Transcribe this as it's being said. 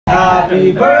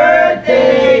Happy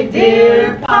birthday,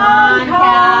 dear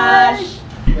Pankaj.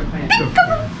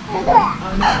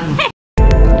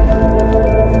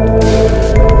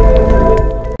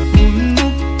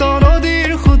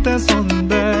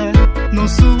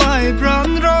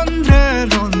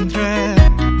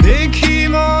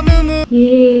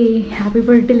 Yay! Happy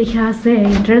birthday likha ase.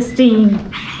 Interesting.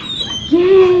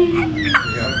 Yay!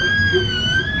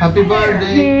 Happy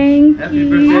birthday. Thank you.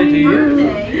 birthday to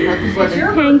you. Happy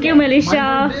birthday. Thank you,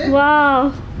 Melisha.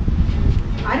 Wow.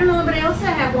 I don't know anybody else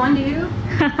that have one, do you?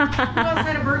 Who else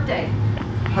had a birthday?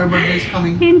 Her birthday is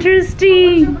coming.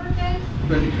 Interesting. Birthday?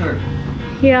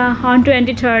 23rd. Yeah, on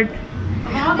 23rd.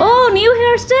 Oh, new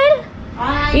hairstyle?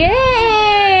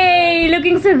 Yay!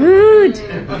 Looking so good.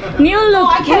 New look.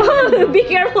 Oh, be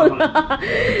careful.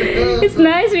 It's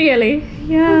nice, really.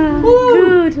 Yeah.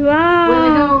 Good. Wow. When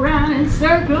they go around in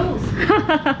circles.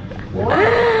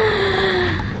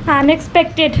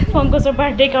 Unexpected. Pankaj's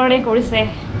birthday karone korise.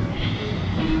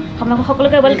 আপোনালোক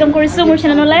সকলোকে welcome কৰিছো মোৰ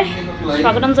চেনেললৈ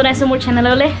স্বাগতম জনাইছো মোৰ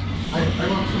চেনেললৈ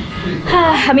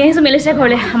আমি আহিছো মেলিছাৰ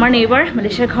ঘৰলৈ আমাৰ নেইবাৰ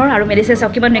মেলিছাৰ ঘৰ আৰু মেলিছাৰ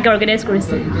চব কিমান নেকে অৰ্গানাইজ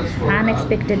কৰিছে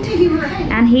unexpected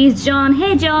and he is John.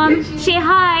 Hey John, say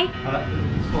hi.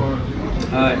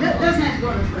 Hi.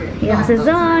 Yes,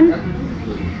 John.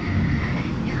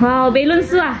 Wow, balloons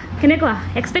চোৱা কেনেকুৱা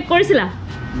এক্সপেক্ট কৰিছিলা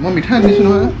মই মিঠাই আনিছো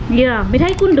নহয় ইয়া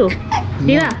মিঠাই কোনটো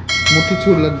দিলা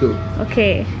মতিচুৰ লাড্ডু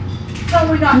Okay.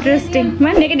 Interesting.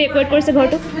 Man, নেকে ডেকোৰেট কৰিছে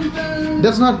ঘৰটো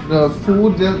That's not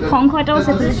food. শংখ এটাও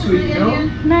আছে That's just sweet, you know?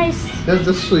 Nice That's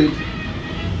just sweet.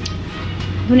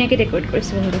 ধুনীয়াকৈ ডেকোৰেট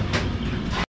কৰিছে ঘৰটো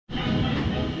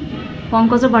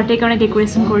পংকজৰ বাৰ্থডে কাৰণে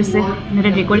ডেকোৰেশ্যন কৰিছে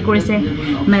এটা ডেকোৰেট কৰিছে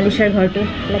মেলিছাৰ ঘৰটো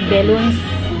লাইক বেলুনছ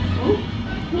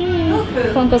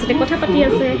পংকজতে কথা পাতি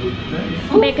আছে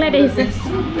বেকলাইট আহিছে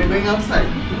We're going outside.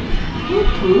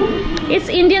 It's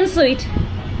Indian sweet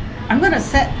I'm gonna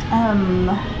set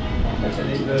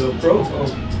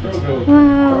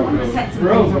wow set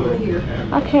some things over here.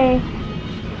 okay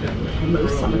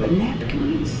Move some of the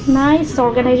napkins. nice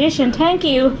organization thank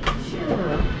you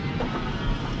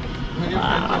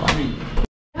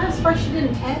That's why she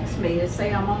didn't text me to say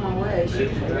I'm on my way.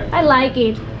 I like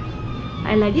it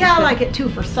Yeah, I like it too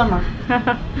for summer.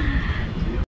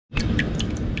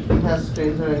 He has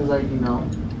stranger anxiety now.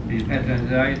 He has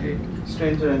anxiety.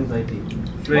 Stranger anxiety.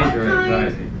 Stranger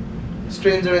anxiety.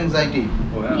 Stranger anxiety.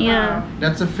 Oh, yeah. yeah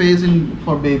That's a phase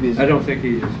for babies. I don't think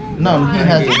he is. No, he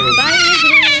has it. Bye, he's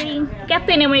wearing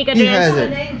Captain America He dress has it.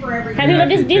 Name for everything. have you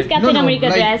noticed this Captain No, America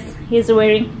like- dress he's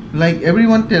wearing Like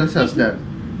everyone tells us that.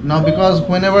 Now because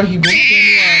whenever he goes to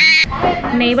anyone,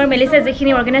 neighbour মেলিছে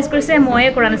যেখিনি অৰ্গানাইজ কৰিছে ময়ে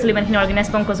কৰা নাছিলোঁ ইমানখিনি অৰ্গানাইজ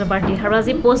পংকজৰ birthday আৰু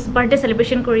আজি post birthday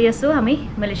celebration কৰি আছোঁ আমি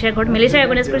মেলিছাৰ ঘৰত মেলিছাই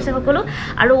অৰ্গানাইজ কৰিছে সকলো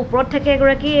আৰু ওপৰত থাকে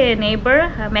এগৰাকী নেইবাৰ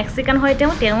মেক্সিকান হয়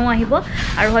তেওঁ আহিব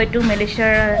আৰু হয়তো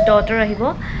মেলিছাৰ ডটাৰ আহিব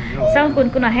চাওঁ কোন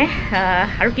কোন আহে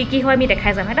আৰু কি হয় আমি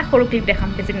দেখাই যাম এটা সৰু ক্লিপ দেখাম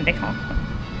বেছি নেদেখাওঁ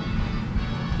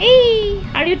এই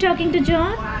আৰ you talking to John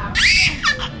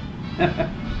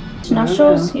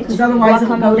nachos it's Otherwise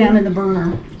it'll go down in the burner.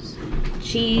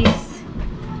 cheese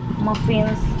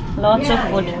muffins lots of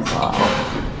food wow.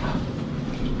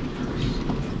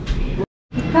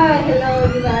 Hi, hello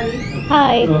everybody.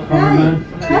 Hi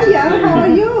Hiya, how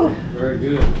are you? Very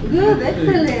good. Good,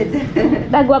 excellent.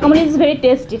 that guacamole is very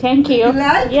tasty thank you You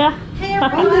like? yeah Hey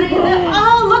everybody.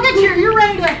 Oh, look at you, you're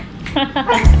ready to...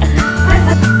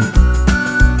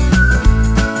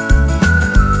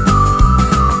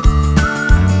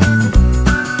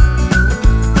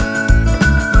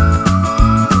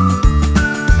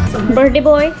 birthday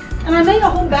boy And I made a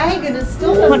whole bag and it's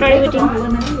still What are you eating?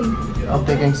 I'm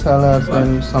taking salads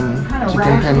and some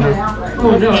chicken tender.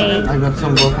 okay I got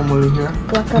some guacamole here.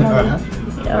 guacamole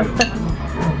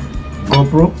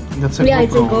GoPro? That's a yeah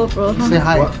it's a GoPro huh? Say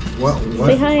hi.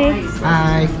 say hi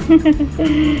Hi.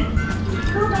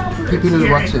 People will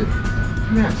watch it.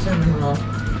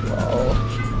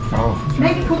 Wow.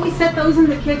 Megan, can we set those in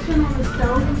the kitchen on the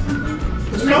stove or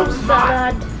something?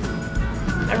 salad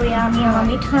biryani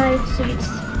mithai sweets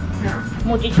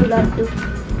motichur laddu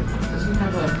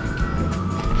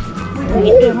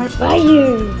wait to my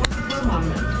fire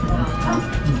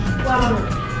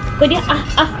go dia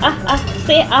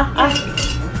say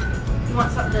You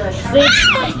want something to...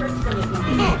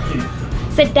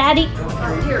 say daddy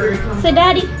say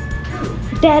daddy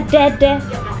dad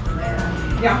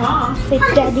Yeah, Mom. say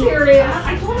daddy Serious?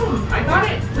 I told him. I got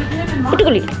it with him and Mom.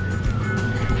 pitikuli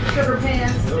Sugar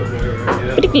pants.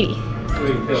 pitikuli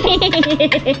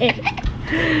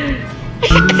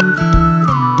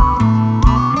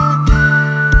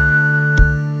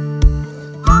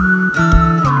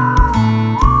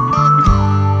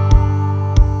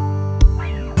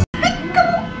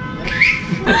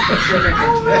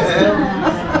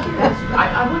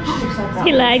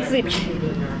He likes it.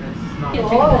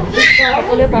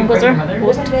 সকলোৱে পংকজৰ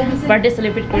post birthday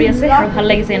celebrate কৰি আছে আৰু ভাল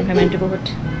লাগিছে এনভাইৰনমেণ্টটো বহুত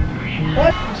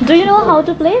Do you know how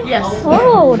to play? Yes.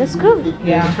 Oh, that's good.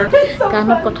 Yeah.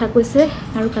 কাণত কথা কৈছে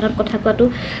আৰু কাণত কথা কোৱাটো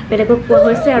বেলেগক কোৱা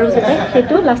হৈছে আৰু যাতে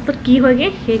সেইটো লাষ্টত কি হয়গে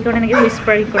সেইকাৰণে এনেকৈ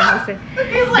হুইস্পাৰিং কৰা হৈছে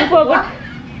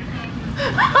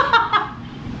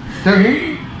Tell him.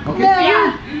 Okay. Yeah.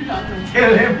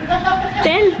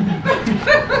 Tell.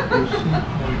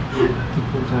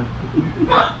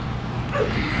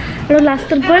 আৰু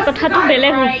লাষ্টত গৈ কথাটো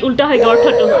বেলেগ উল্টা হয়গৈ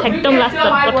অৰ্থটো একদম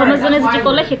লাষ্টত প্ৰথমজনে যিটো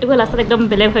ক'লে সেইটো গৈ লাষ্টত একদম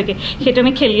বেলেগ হয়গৈ সেইটো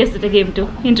আমি খেলি আছোঁ এতিয়া গেমটো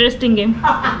interesting game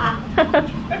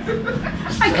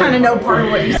I kind of know part of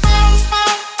what you said.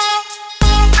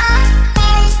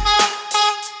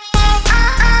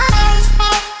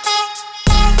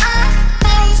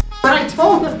 But I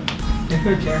told him.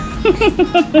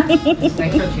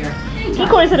 কি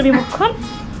কৰিছা তুমি মুখখন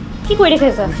কি কৰি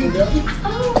দেখাইছা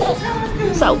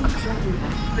চাওক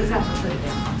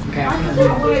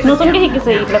নতুনকৈ শিকিছে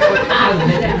এইবিলাক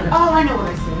Oh, I know what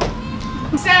I said.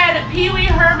 Said Pee Wee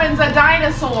Herman's a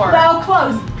dinosaur. Well,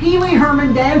 close. Pee Wee Herman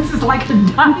dances like the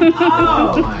dinosaur.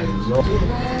 Oh my God.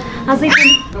 আজি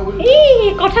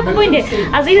কথা ক'বই দে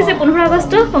আজি হৈছে 15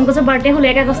 আগষ্ট পংকজৰ বাৰ্থডে হ'ল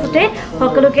 1 আগষ্টতে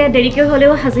সকলোকে দেৰিকৈ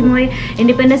হ'লেও আজি মই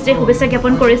ইণ্ডিপেণ্ডেন্স ডে শুভেচ্ছা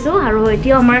জ্ঞাপন কৰিছোঁ আৰু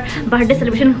এতিয়াও আমাৰ বাৰ্থডে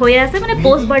চেলিব্ৰেশ্যন হৈ আছে মানে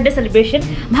পষ্ট বাৰ্থডে চেলিব্ৰেশ্যন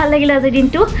ভাল লাগিলে আজিৰ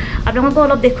দিনটো আপোনালোকক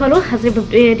অলপ দেখুৱালোঁ আজিৰ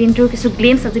দিনটোৰ কিছু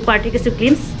গ্লিমছ আজি পাৰ্টিৰ কিছু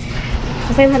গ্লিমছ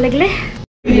সঁচাই ভাল লাগিলে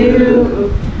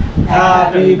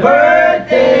Happy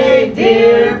birthday,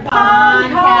 dear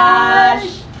Pankaj.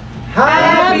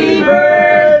 Happy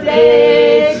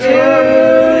birthday to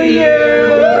you.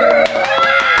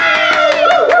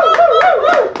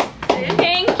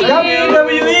 Thank you.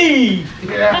 WWE.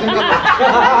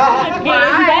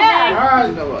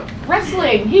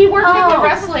 Wrestling. He worked in the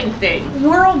wrestling thing.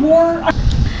 World War.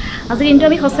 আজিৰ দিনটো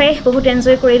আমি সঁচাই বহুত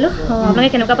এনজয় কৰিলোঁ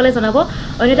আপোনালোকে কেনেকুৱা পালে জনাব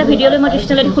অন্য এটা ভিডিঅ'লৈ মই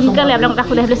তৃষ্ণালৈ সোনকালে আপোনালোকক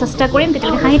কাষলৈ আহিবলৈ চেষ্টা কৰিম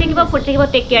তেতিয়ালৈকে হাঁহি থাকিব ফূৰ্তি থাকিব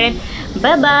take care and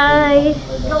bye bye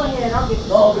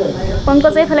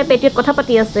পংকজে এইফালে পেটিঅ'ত কথা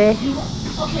পাতি আছে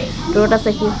দূৰত আছে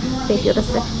সি পেটিঅ'ত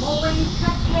আছে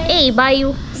এই বাই ইউ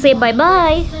চে বাই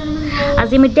বাই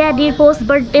আজি আমি ডেডিৰ পষ্ট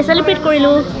বাৰ্থডে চেলিব্ৰেট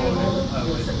কৰিলোঁ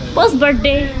পষ্ট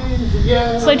বাৰ্থডে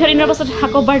 14 দিনৰ পাছত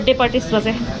আকৌ বাৰ্থডে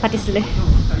পাতিছিলে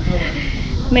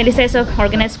মেলিচাই চব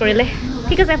অৰ্গেনাইজ কৰিলে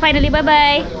ঠিক আছে finally bye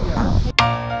bye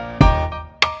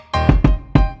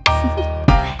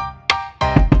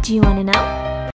Do you want to know?